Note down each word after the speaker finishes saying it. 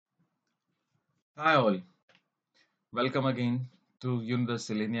Hi all, welcome again to the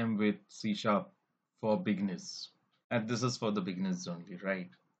Selenium with C Sharp for beginners. And this is for the beginners only, right?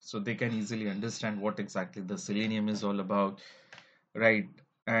 So they can easily understand what exactly the Selenium is all about, right?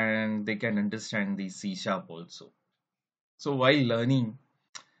 And they can understand the C Sharp also. So while learning,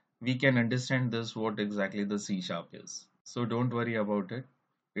 we can understand this what exactly the C Sharp is. So don't worry about it.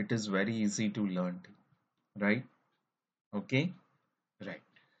 It is very easy to learn, right? Okay, right.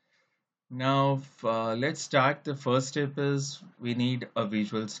 Now let's start. The first step is we need a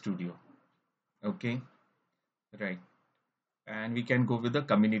Visual Studio. Okay, right. And we can go with the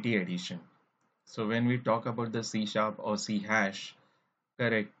community edition. So when we talk about the C sharp or C hash,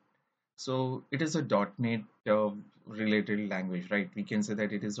 correct. So it is a .NET related language, right? We can say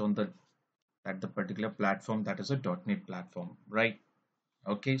that it is on the at the particular platform that is a .NET platform, right?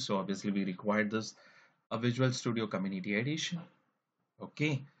 Okay, so obviously we require this a Visual Studio Community Edition.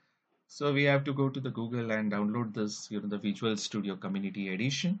 Okay, so we have to go to the Google and download this, the Visual Studio Community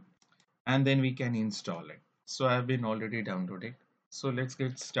Edition, and then we can install it. So I've been already downloaded. So let's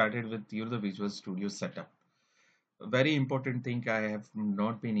get started with the Visual Studio setup. A very important thing, I have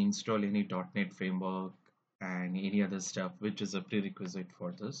not been installed any .NET framework and any other stuff which is a prerequisite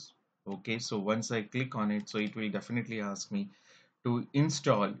for this. Okay, so once I click on it, so it will definitely ask me to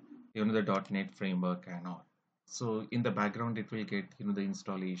install the .NET framework and all. So in the background it will get the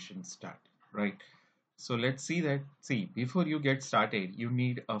installation start, right? So let's see that. See, before you get started, you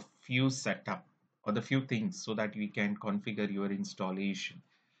need a few setup or the few things so that we can configure your installation.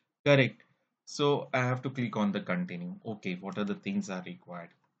 Correct. So I have to click on the continue. Okay, what are the things are required?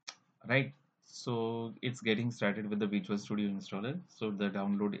 Right. So it's getting started with the Visual Studio installer. So the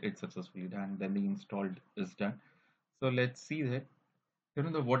download is successfully done. Then the installed is done. So let's see that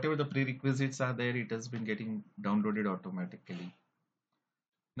the whatever the prerequisites are there, it has been getting downloaded automatically.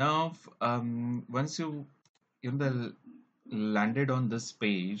 Now, once the landed on this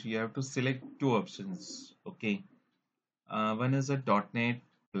page, you have to select two options. Okay, one is a .NET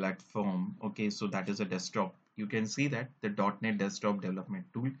platform. Okay, so that is a desktop. You can see that the .NET desktop development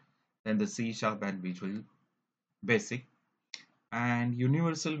tool, then the C Sharp and Visual Basic, and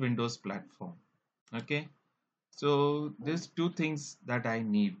Universal Windows platform. Okay, so there's two things that I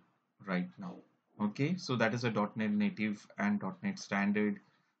need right now. Okay, so that is a .NET native and .NET standard.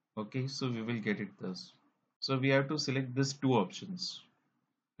 Okay, so we will get it this. So we have to select these two options.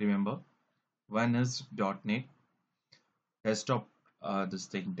 Remember, one is .NET desktop this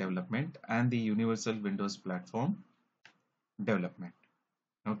thing development and the Universal Windows platform development.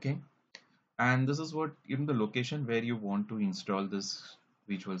 Okay, and this is what the location where you want to install this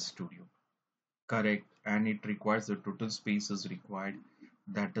Visual Studio. Correct, and it requires the total space is required.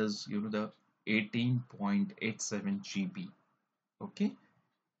 That is the 18.87 GB. Okay,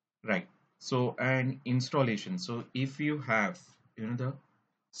 right. So and installation. So if you have the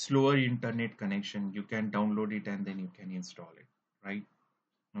slower internet connection, you can download it and then you can install it, right?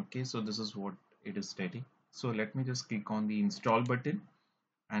 Okay, so this is what it is stating. So let me just click on the install button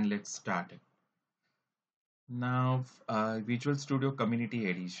and let's start it. Now Visual Studio Community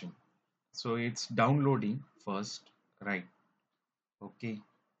Edition. So it's downloading first, right? Okay,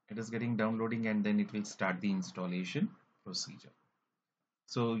 it is getting downloading and then it will start the installation procedure.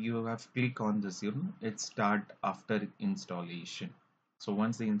 So you have click on this, it start after installation. So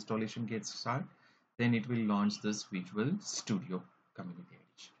once the installation gets start, then it will launch this Visual Studio Community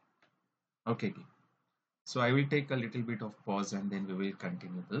Edition. Okay, so I will take a little bit of pause and then we will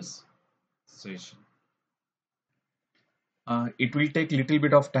continue this session. It will take little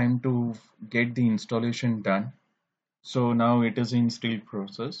bit of time to get the installation done. So now it is in still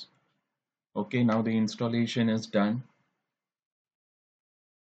process. Okay, now the installation is done.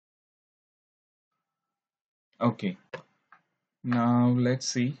 Okay, now let's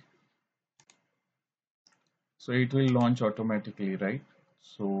see. So it will launch automatically, right?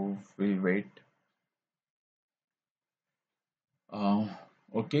 So we'll wait. Uh,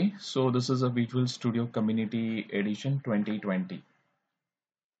 okay, so this is a Visual Studio Community Edition 2020.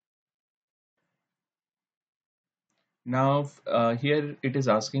 Now here it is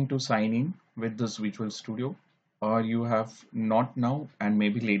asking to sign in with this Visual Studio, or you have not now and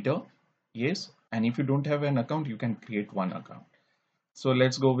maybe later. Yes, and if you don't have an account, you can create one account. So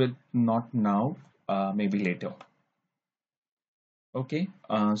let's go with not now, maybe later. Okay,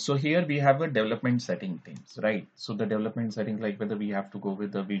 so here we have a development setting things, right? So the development setting, like whether we have to go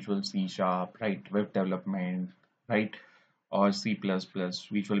with the Visual C Sharp, right? Web development, right? Or C++,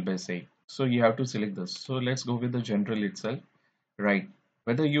 Visual Basic. So you have to select this. So let's go with the general itself, right?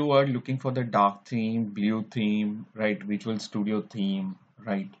 Whether you are looking for the dark theme, blue theme, right? Visual Studio theme,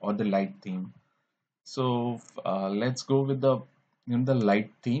 right? Or the light theme. So let's go with the the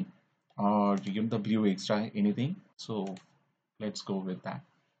light theme or the blue extra anything. So let's go with that.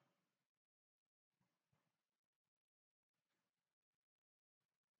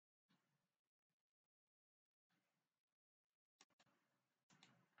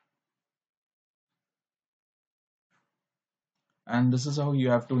 And this is how you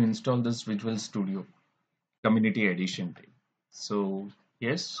have to install this Visual Studio Community Edition thing. So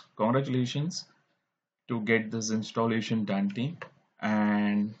yes, congratulations to get this installation done team.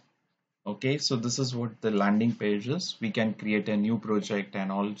 And okay, so this is what the landing page is. We can create a new project,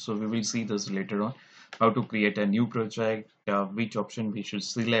 and also we will see this later on, how to create a new project, which option we should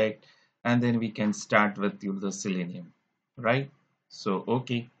select, and then we can start with the Selenium, right? So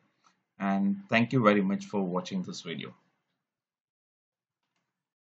okay, and thank you very much for watching this video.